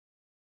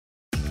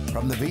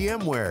From the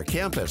VMware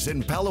campus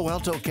in Palo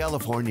Alto,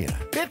 California,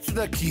 it's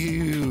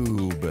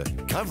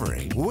theCUBE,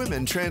 covering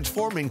women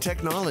transforming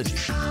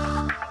technology.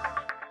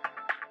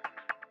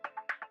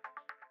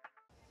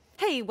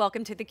 Hey,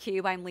 welcome to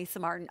theCUBE. I'm Lisa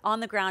Martin, on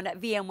the ground at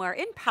VMware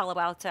in Palo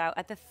Alto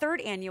at the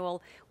 3rd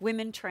annual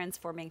Women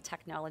Transforming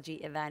Technology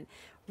event.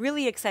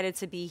 Really excited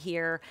to be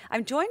here.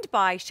 I'm joined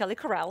by Shelley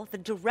Correll, the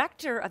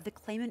director of the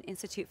Clayman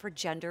Institute for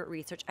Gender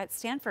Research at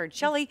Stanford.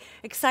 Shelley,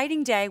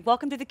 exciting day.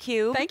 Welcome to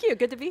theCUBE. Thank you,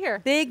 good to be here.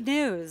 Big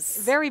news.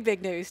 Very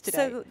big news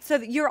today. So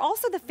you're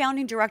also the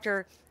founding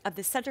director of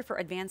the Center for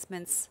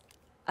Advancements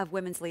of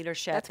Women's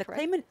Leadership. That's the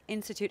correct. Clayman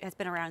Institute has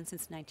been around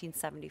since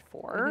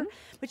 1974,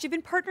 but you've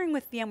been partnering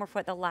with VMware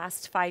for the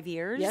last 5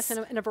 years. Yes,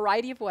 in a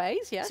variety of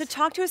ways, yes. So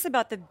talk to us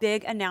about the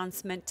big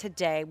announcement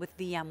today with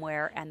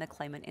VMware and the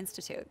Clayman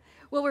Institute.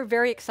 Well, we're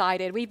very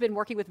excited. We've been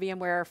working with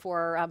VMware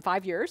for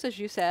 5 years, as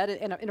you said,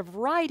 in a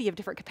variety of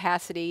different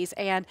capacities,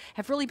 and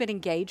have really been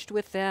engaged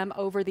with them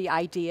over the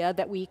idea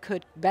that we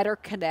could better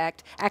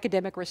connect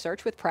academic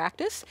research with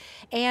practice.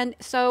 And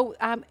so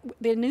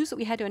the news that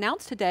we had to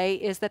announce today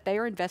is that they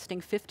are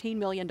investing $15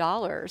 million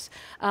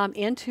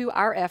into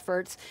our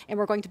efforts, and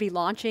we're going to be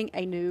launching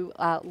a new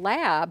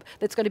lab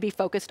that's going to be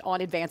focused on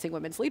advancing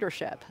women's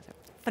leadership.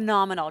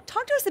 Phenomenal.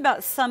 Talk to us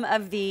about some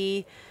of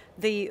the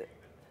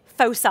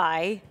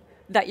foci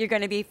that you're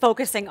going to be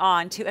focusing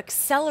on to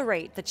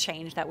accelerate the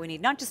change that we need,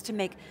 not just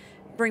to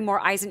bring more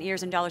eyes and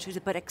ears and dollars to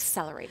it, but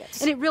accelerate it.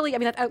 And it really, I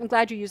mean, I'm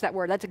glad you used that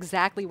word. That's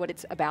exactly what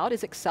it's about,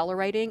 is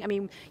accelerating. I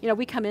mean, you know,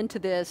 we come into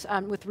this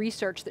with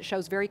research that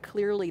shows very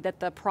clearly that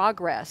the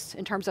progress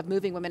in terms of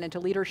moving women into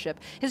leadership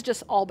has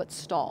just all but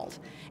stalled.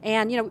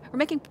 And, you know,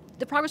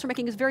 the progress we're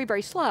making is very,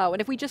 very slow.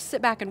 And if we just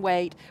sit back and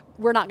wait,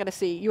 we're not going to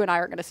see, you and I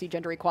aren't going to see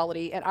gender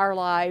equality in our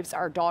lives,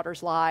 our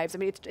daughters' lives. I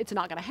mean, it's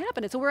not going to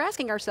happen. And so we're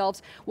asking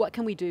ourselves, what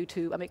can we do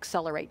to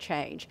accelerate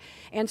change?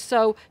 And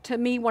so, to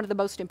me, one of the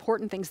most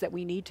important things that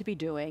we need to be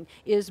doing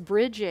is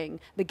bridging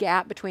the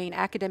gap between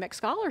academic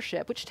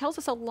scholarship, which tells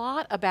us a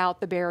lot about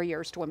the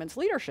barriers to women's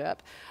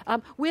leadership,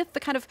 with the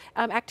kind of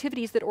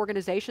activities that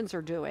organizations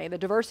are doing, the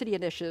diversity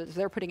initiatives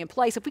they're putting in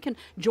place. If we can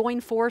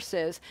join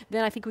forces,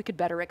 then I think we could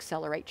better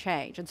accelerate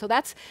change. And so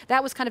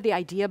that was kind of the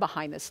idea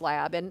behind this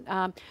lab.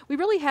 And we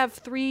really have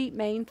 3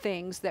 main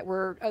things that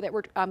we're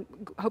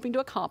hoping to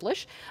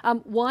accomplish.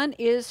 One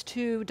is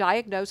to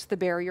diagnose the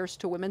barriers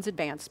to women's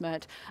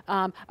advancement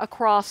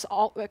across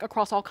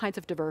all kinds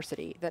of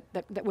diversity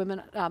that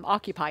women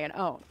occupy and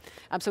own.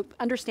 So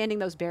understanding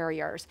those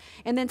barriers.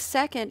 And then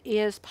second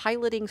is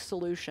piloting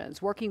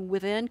solutions, working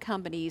within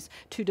companies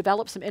to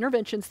develop some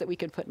interventions that we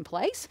can put in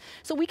place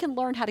so we can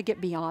learn how to get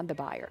beyond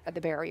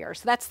the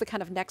barriers. So that's the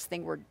kind of next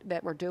thing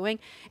that we're doing.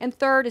 And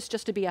third is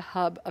just to be a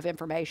hub of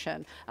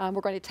information.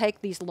 We're going to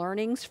take these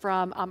learnings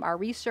from our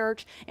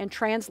research and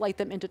translate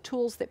them into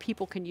tools that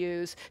people can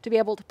use to be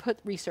able to put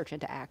research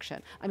into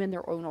action in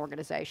their own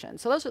organization.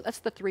 So that's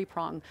the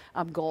 3-prong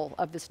goal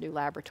of this new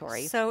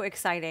laboratory. So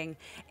exciting,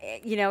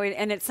 you know,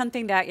 and it's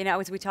something that, you know,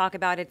 as we talk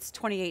about, it's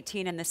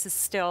 2018 and this is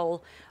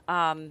still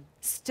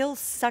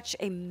such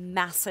a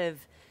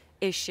massive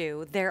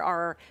issue.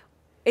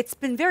 It's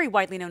been very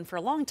widely known for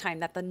a long time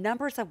that the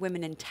numbers of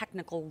women in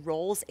technical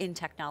roles in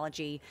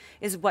technology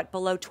is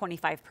below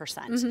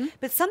 25%.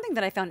 But something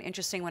that I found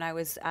interesting when I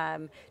was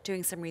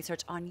doing some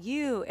research on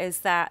you is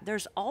that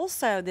there's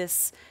also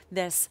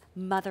this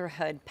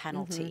motherhood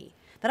penalty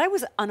that I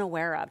was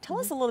unaware of. Tell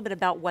us a little bit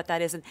about what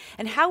that is,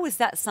 and how is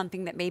that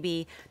something that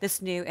maybe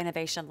this new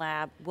innovation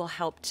lab will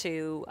help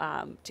to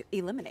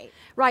eliminate?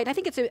 Right, I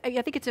think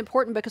it's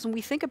important because when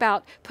we think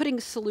about putting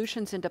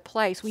solutions into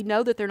place, we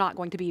know that they're not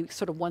going to be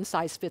sort of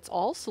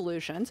one-size-fits-all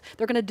solutions.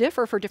 They're going to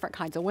differ for different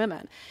kinds of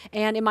women.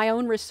 And in my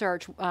own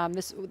research, on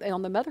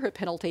the motherhood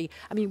penalty,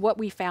 I mean, what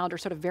we found are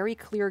sort of very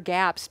clear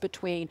gaps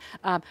between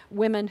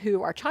women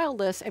who are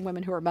childless and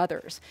women who are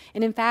mothers.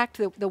 And in fact,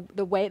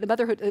 the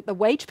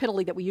wage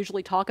penalty that we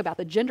usually talk about,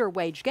 the gender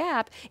wage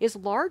gap, is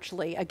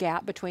largely a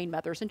gap between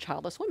mothers and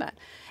childless women.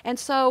 And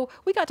so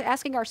we got to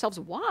asking ourselves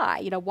why.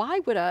 You know, why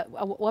would a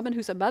woman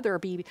who's a mother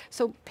be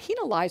so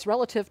penalized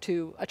relative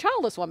to a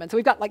childless woman? So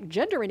we've got like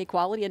gender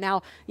inequality, and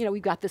now, you know,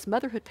 we've got this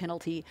motherhood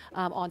penalty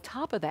on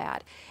top of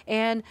that.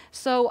 And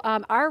so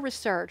our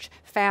research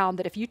found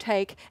that if you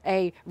take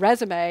a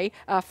resume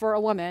for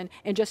a woman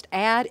and just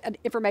add an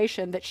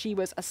information that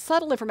a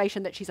subtle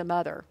information that she's a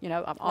mother, you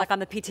know, like on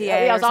the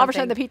PTA, I was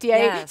officer in the PTA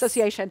yes.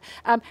 Association,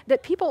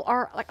 that people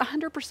are like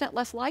 100%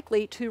 less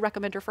likely to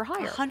recommend her for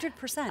hire. 100%.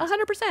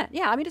 100%.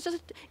 Yeah. I mean, it's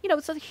just, you know,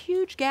 it's a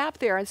huge gap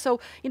there. And so,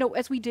 you know,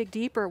 as we dig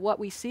deeper, what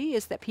we see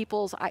is that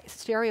people's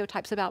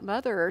stereotypes about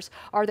mothers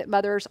are that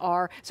mothers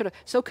are sort of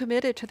so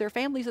committed to their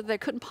families that they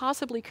couldn't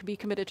possibly be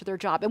committed to their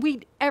job.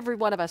 And every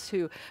one of us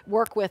who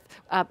work with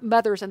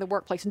mothers in the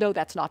workplace know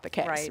that's not the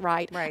case,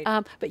 right?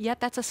 But yet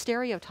that's a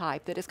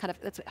stereotype that is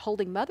that's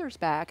holding mothers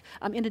back,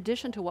 in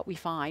addition to what we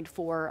find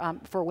for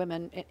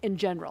women in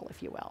general,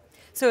 if you will.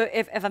 So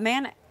if a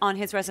man on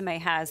his resume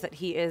has that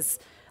he is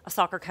a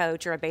soccer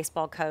coach or a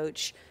baseball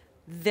coach,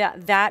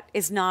 that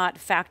is not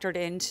factored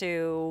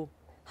into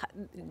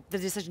the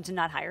decision to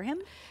not hire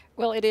him?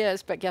 Well, it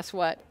is, but guess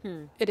what?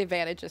 It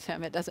advantages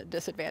him. It doesn't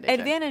disadvantage him.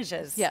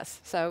 Advantages. Yes.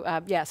 So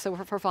so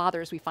for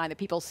fathers, we find that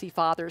people see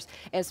fathers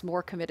as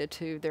more committed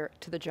to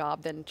the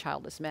job than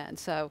childless men.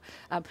 So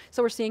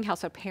so we're seeing how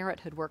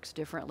parenthood works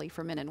differently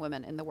for men and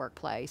women in the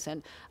workplace.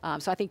 And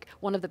so I think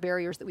one of the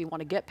barriers that we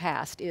want to get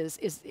past is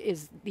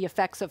the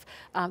effects of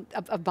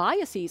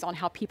biases on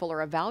how people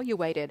are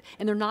evaluated.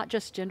 And they're not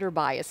just gender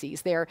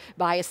biases. They're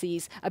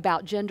biases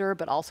about gender,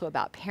 but also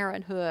about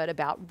parenthood,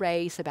 about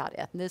race, about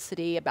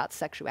ethnicity, about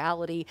sexuality.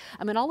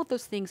 I mean, all of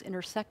those things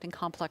intersect in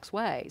complex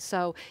ways.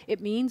 So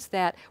it means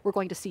that we're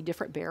going to see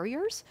different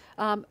barriers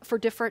for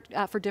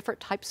different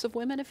types of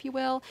women, if you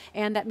will,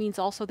 and that means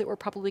also that we're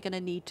probably going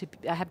to need to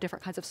have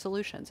different kinds of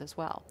solutions as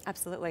well.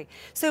 Absolutely.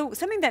 So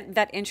something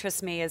that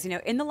interests me is,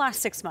 in the last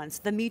 6 months,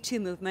 the Me Too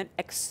movement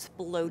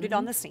exploded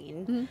on the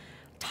scene.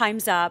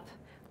 Time's Up,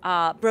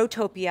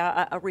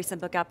 Brotopia, a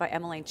recent book out by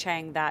Emily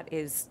Chang that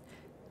is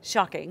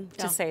shocking,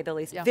 to say the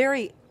least.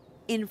 Very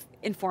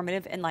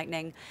informative,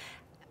 enlightening.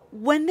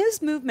 When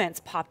those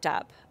movements popped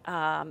up,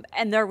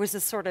 and there was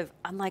this sort of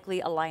unlikely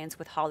alliance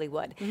with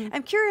Hollywood,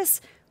 I'm curious,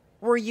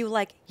 were you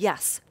like,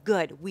 yes,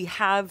 good, we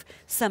have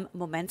some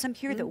momentum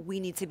here that we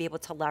need to be able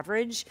to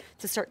leverage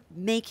to start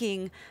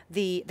making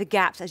the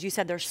gaps, as you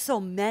said, there's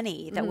so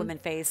many that women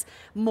face,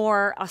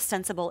 more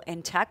ostensible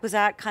in tech? Was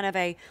that kind of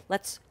a,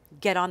 let's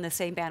get on the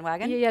same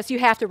bandwagon? Yes, you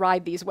have to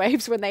ride these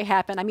waves when they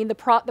happen. I mean, the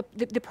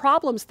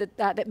problems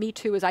that Me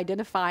Too is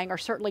identifying are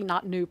certainly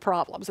not new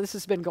problems. This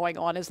has been going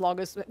on as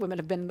long as women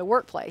have been in the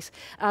workplace.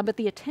 But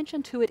the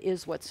attention to it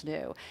is what's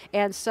new.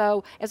 And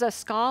so as a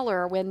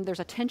scholar, when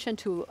there's attention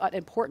to an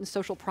important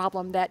social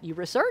problem that you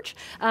research,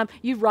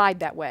 you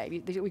ride that wave.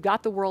 We've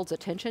got the world's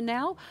attention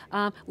now.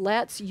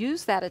 Let's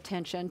use that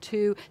attention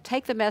to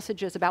take the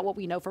messages about what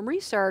we know from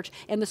research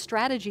and the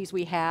strategies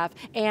we have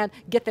and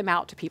get them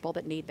out to people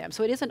that need them.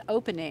 So it is an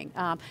opening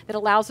that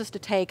allows us to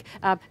take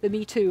the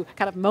Me Too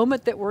kind of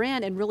moment that we're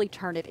in and really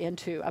turn it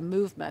into a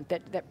movement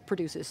that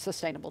produces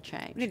sustainable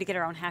change. We need to get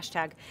our own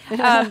hashtag.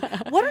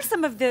 What are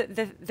some of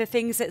the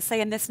things that, say,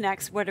 in this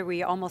next, what are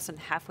we almost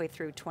halfway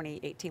through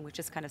 2018, which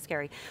is kind of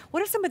scary.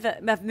 What are some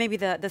of maybe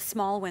the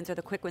small wins or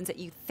the quick wins that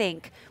you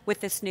think with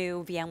this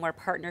new VMware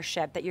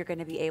partnership that you're going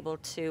to be able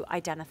to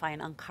identify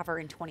and uncover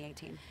in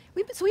 2018?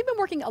 We've been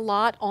working a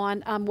lot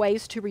on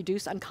ways to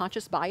reduce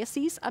unconscious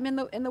biases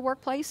in the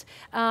workplace,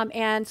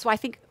 and so I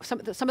think some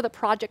of the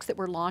projects that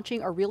we're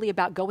launching are really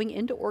about going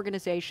into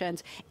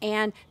organizations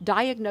and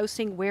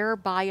diagnosing where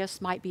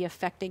bias might be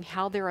affecting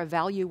how they're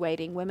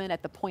evaluating women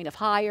at the point of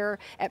hire,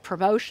 at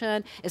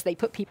promotion, as they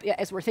put people,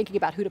 as we're thinking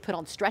about who to put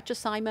on stretch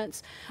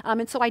assignments,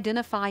 and so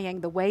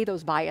identifying the way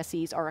those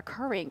biases are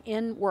occurring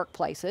in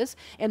workplaces,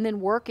 and then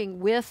working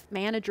with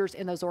managers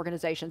in those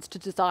organizations to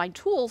design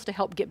tools to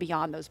help get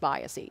beyond those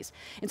biases.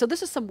 And so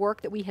this is some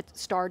work that we had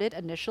started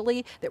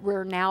initially that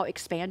we're now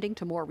expanding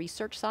to more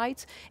research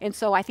sites. And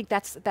so I think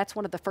that's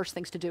one of the first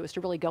things to do, is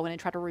to really go in and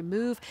try to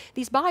remove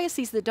these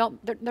biases that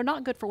they're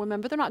not good for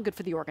women, but they're not good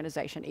for the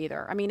organization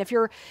either. I mean, if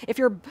you're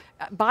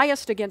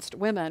biased against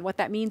women, what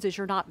that means is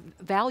you're not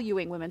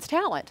valuing women's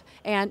talent.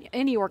 And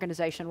any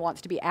organization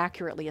wants to be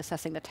accurately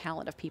assessing the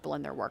talent of people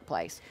in their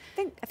workplace.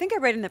 I think I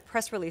read in the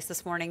press release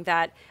this morning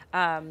that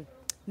a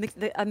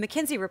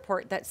McKinsey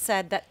report that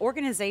said that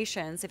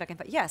organizations, if I can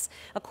put, yes,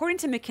 according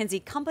to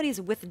McKinsey, companies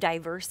with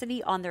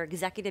diversity on their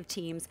executive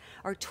teams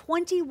are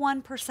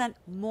 21%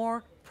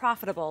 more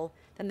profitable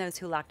than those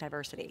who lack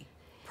diversity.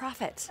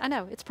 Profit. I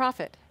know, it's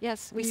profit.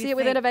 Yes, we see it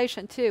with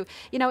innovation too.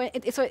 And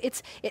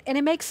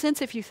it makes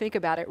sense if you think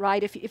about it,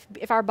 right?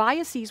 If our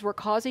biases were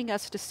causing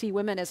us to see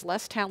women as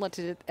less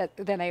talented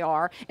than they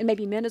are, and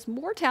maybe men as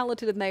more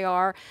talented than they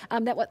are,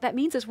 what that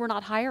means is we're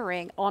not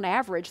hiring, on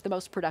average, the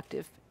most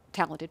productive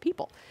talented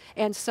people.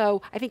 And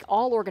so I think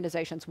all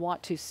organizations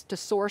want to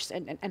source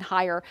and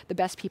hire the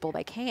best people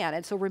they can.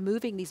 And so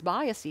removing these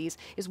biases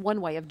is one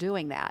way of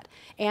doing that.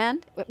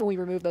 And when we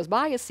remove those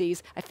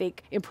biases, I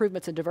think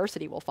improvements in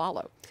diversity will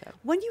follow. So.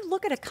 When you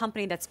look at a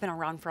company that's been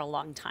around for a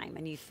long time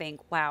and you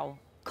think, wow,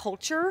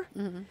 culture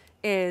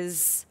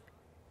is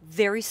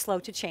very slow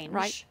to change.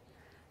 Right.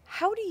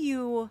 How do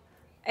you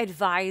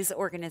advise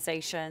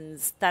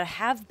organizations that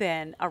have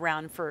been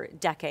around for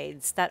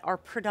decades, that are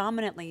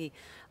predominantly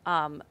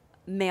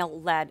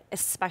male-led,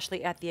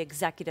 especially at the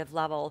executive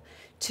level,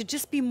 to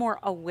just be more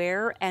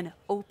aware and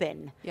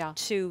open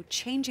to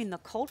changing the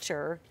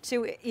culture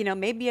to,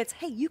 maybe it's,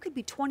 hey, you could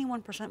be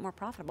 21% more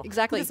profitable.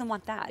 Exactly. Who doesn't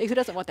want that? Who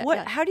doesn't want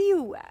that? How do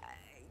you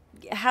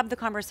have the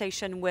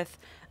conversation with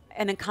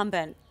an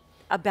incumbent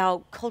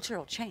about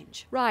cultural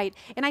change? Right,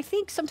 and I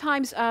think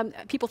sometimes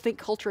people think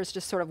culture is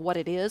just sort of what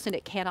it is and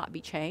it cannot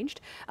be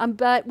changed,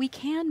 but we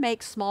can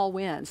make small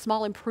wins,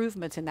 small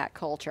improvements in that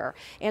culture.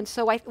 And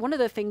so one of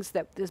the things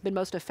that has been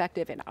most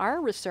effective in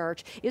our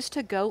research is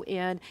to go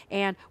in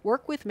and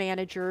work with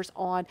managers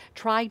on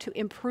trying to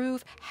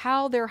improve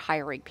how they're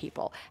hiring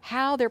people,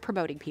 how they're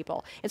promoting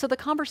people. And so the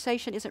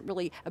conversation isn't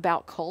really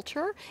about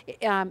culture.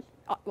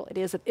 well, it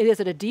is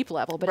at a deep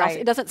level, but also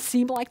it doesn't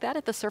seem like that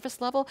at the surface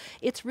level.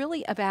 It's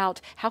really about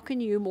how can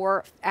you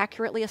more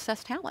accurately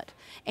assess talent.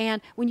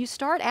 And when you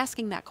start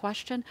asking that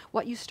question,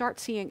 what you start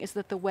seeing is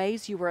that the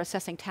ways you were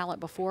assessing talent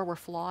before were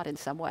flawed in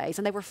some ways,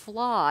 and they were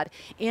flawed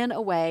in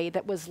a way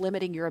that was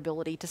limiting your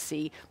ability to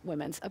see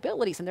women's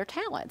abilities and their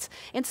talents.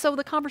 And so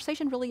the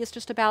conversation really is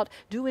just about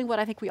doing what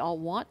I think we all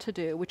want to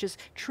do, which is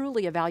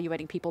truly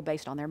evaluating people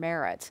based on their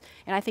merits.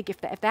 And I think if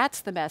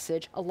that's the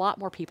message, a lot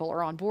more people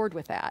are on board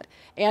with that.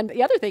 And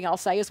the other thing I'll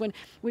say is when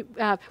we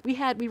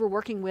were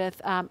working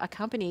with a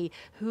company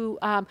who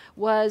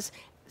was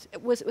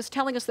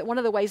telling us that one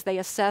of the ways they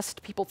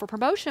assessed people for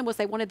promotion was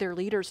they wanted their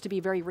leaders to be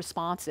very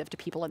responsive to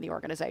people in the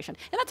organization.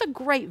 And that's a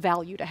great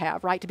value to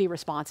have, right, to be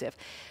responsive.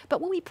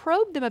 But when we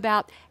probed them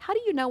about how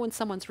do you know when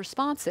someone's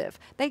responsive,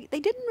 they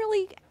didn't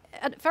really,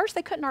 at first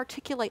they couldn't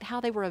articulate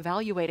how they were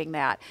evaluating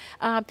that.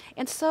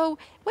 And so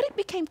what it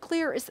became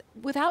clear is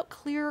without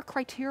clear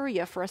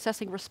criteria for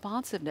assessing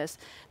responsiveness,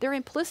 their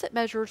implicit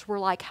measures were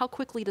like, how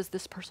quickly does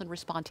this person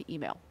respond to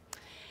email?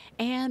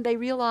 And they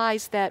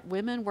realized that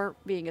women weren't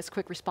being as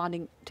quick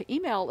responding to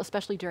email,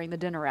 especially during the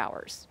dinner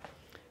hours.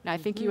 Now, I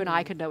think you and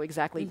I could know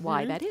exactly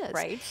why that is.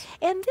 Right.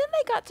 And then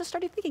they got to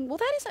started thinking, well,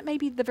 that isn't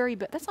maybe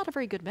that's not a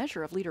very good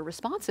measure of leader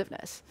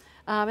responsiveness.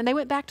 And they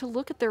went back to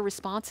look at their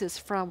responses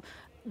from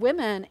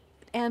women,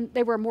 and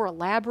they were more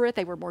elaborate,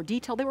 they were more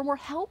detailed, they were more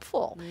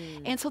helpful.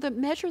 And so the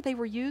measure they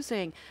were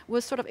using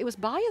was it was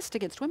biased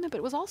against women, but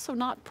it was also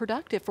not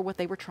productive for what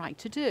they were trying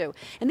to do.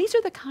 And these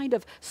are the kind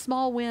of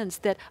small wins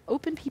that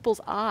open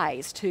people's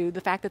eyes to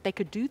the fact that they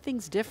could do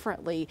things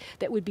differently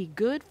that would be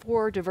good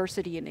for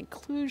diversity and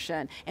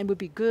inclusion and would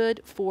be good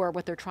for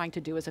what they're trying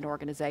to do as an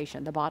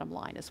organization, the bottom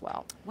line as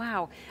well.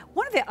 Wow.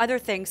 One of the other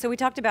things, so we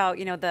talked about,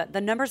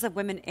 the numbers of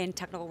women in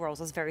technical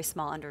roles is very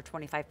small, under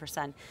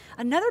 25%.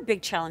 Another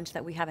big challenge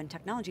that we have in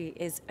technology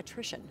is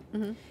attrition.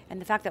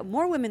 And the fact that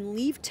more women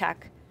leave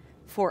tech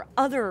for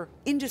other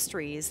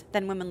industries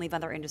than women leave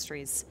other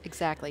industries.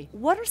 Exactly.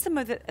 What are some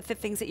of the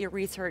things that your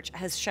research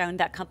has shown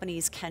that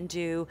companies can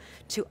do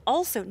to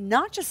also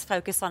not just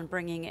focus on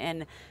bringing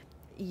in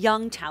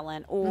young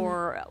talent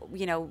or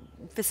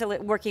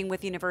working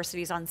with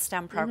universities on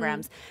STEM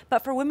programs,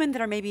 but for women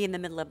that are maybe in the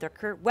middle of their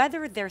career,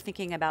 whether they're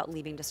thinking about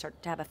leaving to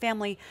have a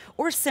family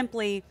or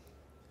simply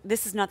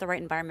this is not the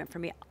right environment for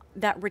me,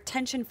 that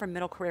retention from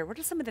middle career, what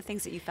are some of the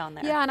things that you found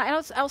there? Yeah, and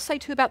I'll say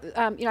too about,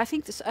 I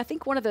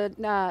think one of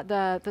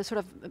the sort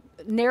of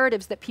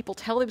narratives that people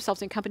tell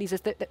themselves in companies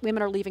is that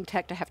women are leaving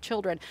tech to have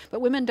children,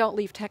 but women don't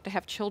leave tech to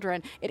have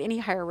children at any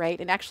higher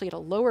rate and actually at a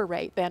lower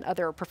rate than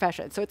other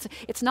professions. So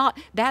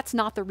that's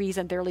not the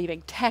reason they're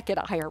leaving tech at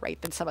a higher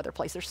rate than some other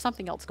place. There's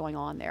something else going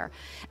on there.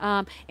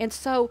 And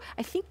so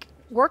I think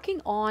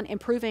working on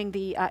improving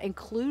the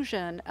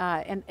inclusion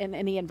and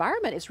the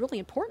environment is really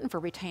important for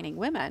retaining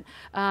women.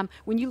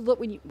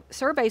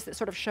 Surveys that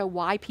sort of show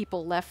why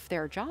people left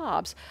their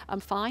jobs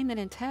find that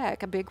in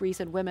tech, a big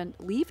reason women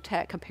leave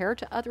tech compared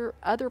to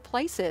other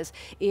places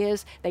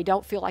is they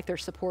don't feel like they're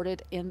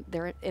supported in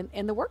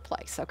the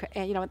workplace. Okay,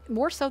 and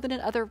more so than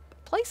in other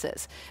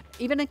places,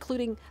 even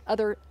including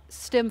other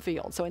STEM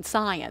fields, so in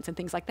science and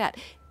things like that.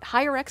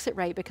 Higher exit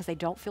rate because they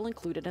don't feel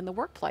included in the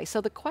workplace.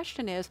 So the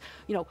question is,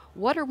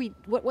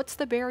 what's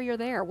the barrier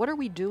there? What are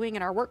we doing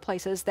in our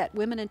workplaces that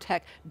women in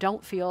tech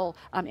don't feel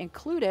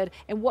included,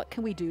 and what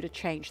can we do to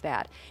change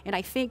that? And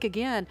I think,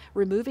 again,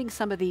 removing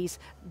some of these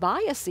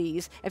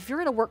biases, if you're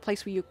in a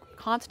workplace where you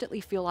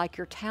constantly feel like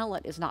your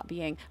talent is not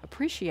being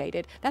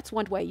appreciated, that's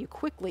one way you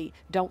quickly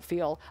don't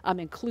feel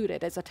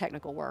included as a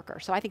technical worker.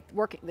 So I think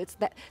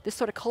this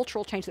sort of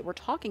cultural change that we're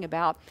talking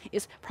about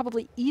is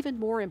probably even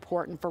more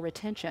important for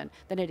retention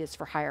than it is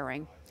for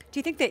hiring. Do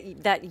you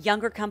think that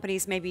younger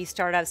companies, maybe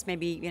startups,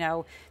 maybe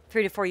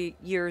 3 to 4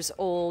 years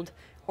old,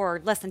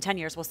 or less than 10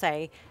 years, we'll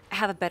say,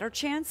 have a better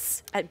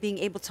chance at being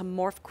able to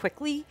morph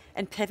quickly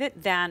and pivot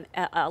than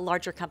a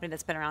larger company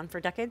that's been around for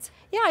decades?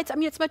 Yeah,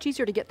 it's much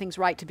easier to get things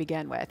right to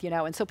begin with,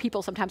 and so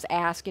people sometimes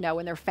ask,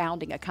 when they're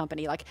founding a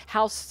company, like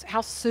how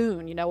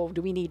soon,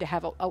 do we need to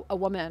have a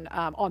woman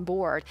on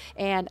board?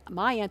 And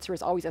my answer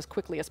is always as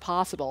quickly as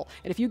possible.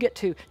 And if you get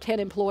to 10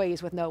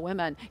 employees with no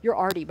women, you're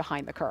already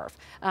behind the curve.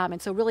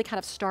 And so really kind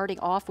of starting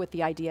off with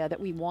the idea that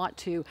we want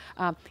to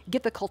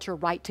get the culture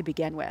right to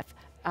begin with.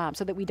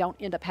 So that we don't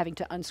end up having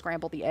to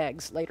unscramble the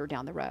eggs later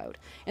down the road.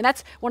 And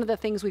that's one of the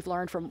things we've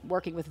learned from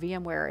working with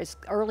VMware is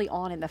early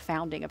on in the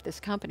founding of this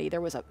company,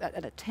 there was an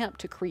attempt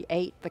to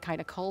create the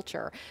kind of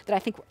culture that I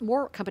think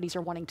more companies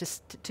are wanting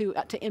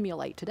to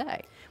emulate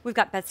today. We've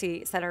got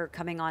Betsy Setter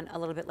coming on a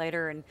little bit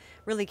later, and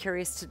really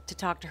curious to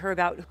talk to her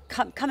about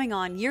coming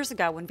on years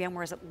ago when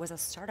VMware was a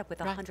startup with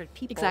 100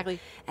 people. Exactly.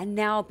 And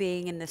now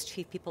being in this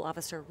chief people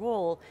officer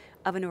role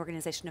of an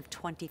organization of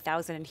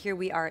 20,000. And here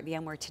we are at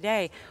VMware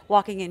today,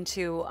 walking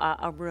into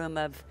a room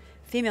of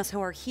females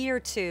who are here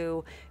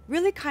to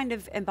really kind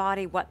of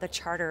embody what the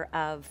charter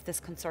of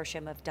this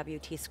consortium of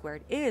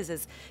wt2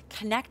 is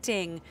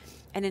connecting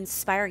and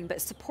inspiring,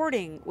 but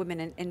supporting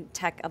women in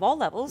tech of all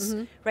levels,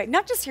 right?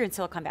 Not just here in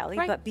Silicon Valley,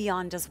 but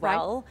beyond as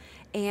well.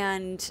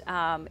 And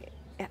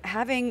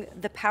having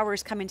the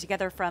powers coming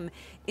together from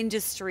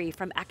industry,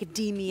 from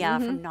academia,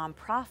 from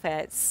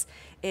nonprofits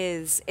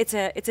it's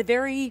a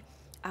very,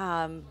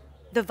 the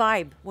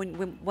vibe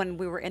when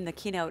we were in the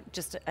keynote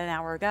just an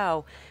hour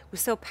ago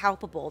was so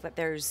palpable that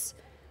there's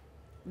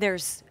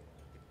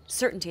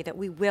certainty that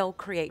we will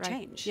create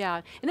change. Yeah,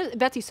 and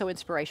Betsy's so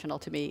inspirational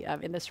to me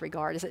in this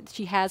regard, is that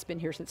she has been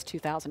here since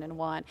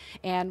 2001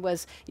 and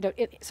was,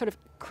 sort of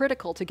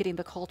critical to getting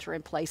the culture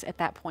in place at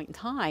that point in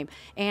time.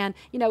 And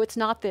it's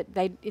not that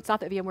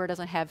VMware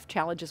doesn't have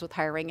challenges with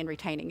hiring and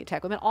retaining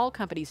tech women. All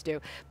companies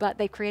do, but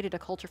they've created a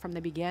culture from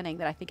the beginning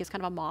that I think is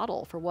kind of a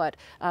model for what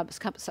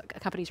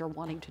companies are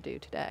wanting to do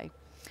today.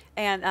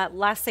 And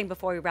last thing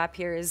before we wrap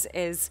here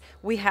is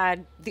we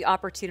had the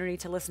opportunity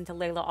to listen to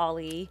Layla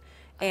Ali,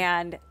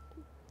 and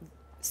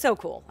so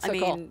cool. I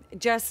mean,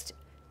 just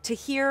to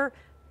hear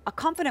a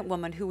confident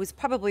woman who was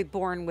probably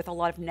born with a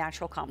lot of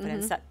natural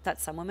confidence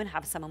that some women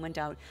have, some women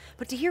don't.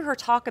 But to hear her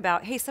talk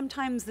about, hey,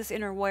 sometimes this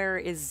inner warrior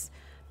is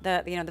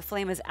the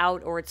flame is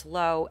out or it's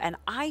low, and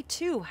I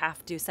too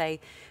have to say,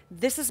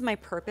 this is my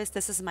purpose,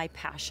 this is my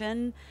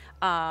passion.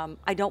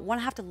 I don't want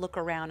to have to look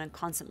around and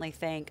constantly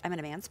think, I'm in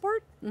a man's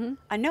sport.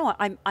 I know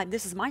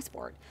this is my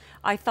sport.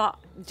 I thought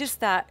just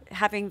that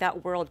having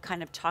that world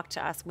kind of talk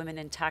to us women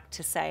in tech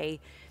to say,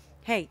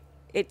 hey,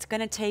 it's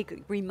going to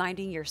take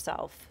reminding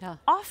yourself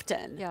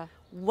often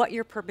what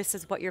your purpose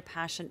is, what your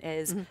passion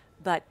is,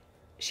 but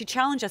she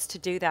challenged us to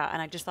do that,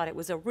 and I just thought it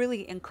was a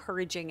really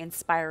encouraging,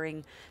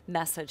 inspiring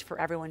message for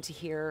everyone to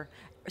hear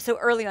so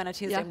early on a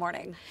Tuesday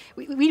morning.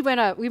 We run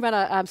a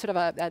sort of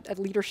a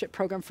leadership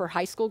program for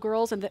high school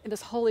girls, and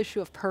this whole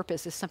issue of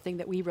purpose is something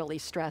that we really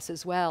stress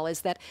as well.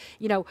 Is that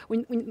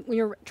when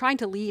you're trying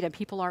to lead and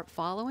people aren't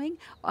following,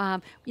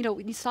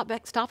 you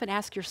stop and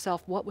ask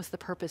yourself, what was the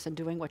purpose in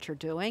doing what you're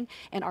doing,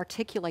 and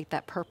articulate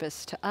that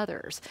purpose to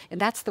others, and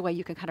that's the way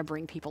you can kind of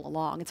bring people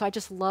along. And so I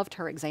just loved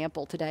her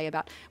example today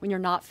about when you're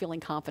not feeling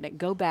confident,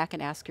 go back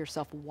and ask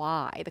yourself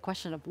why. The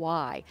question of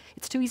why.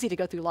 It's too easy to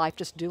go through life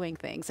just doing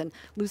things and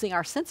losing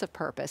our sense of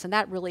purpose, and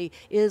that really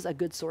is a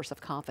good source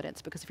of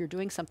confidence, because if you're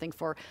doing something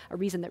for a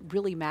reason that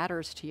really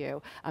matters to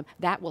you,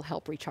 that will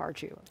help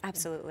recharge you.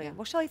 Absolutely.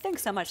 Well, Shelley,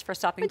 thanks so much for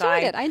stopping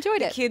by. I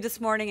enjoyed it. theCUBE this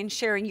morning and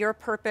sharing your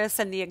purpose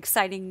and the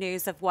exciting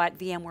news of what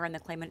VMware and the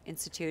Clayman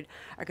Institute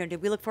are going to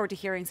do. We look forward to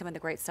hearing some of the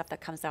great stuff that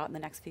comes out in the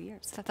next few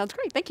years. That sounds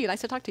great. Thank you.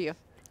 Nice to talk to you.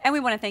 And we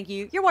want to thank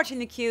you. You're watching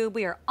theCUBE.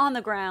 We are on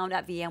the ground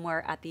at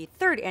VMware at the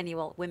 3rd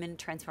annual Women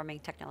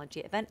Transforming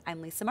Technology event.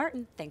 I'm Lisa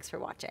Martin. Thanks for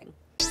watching.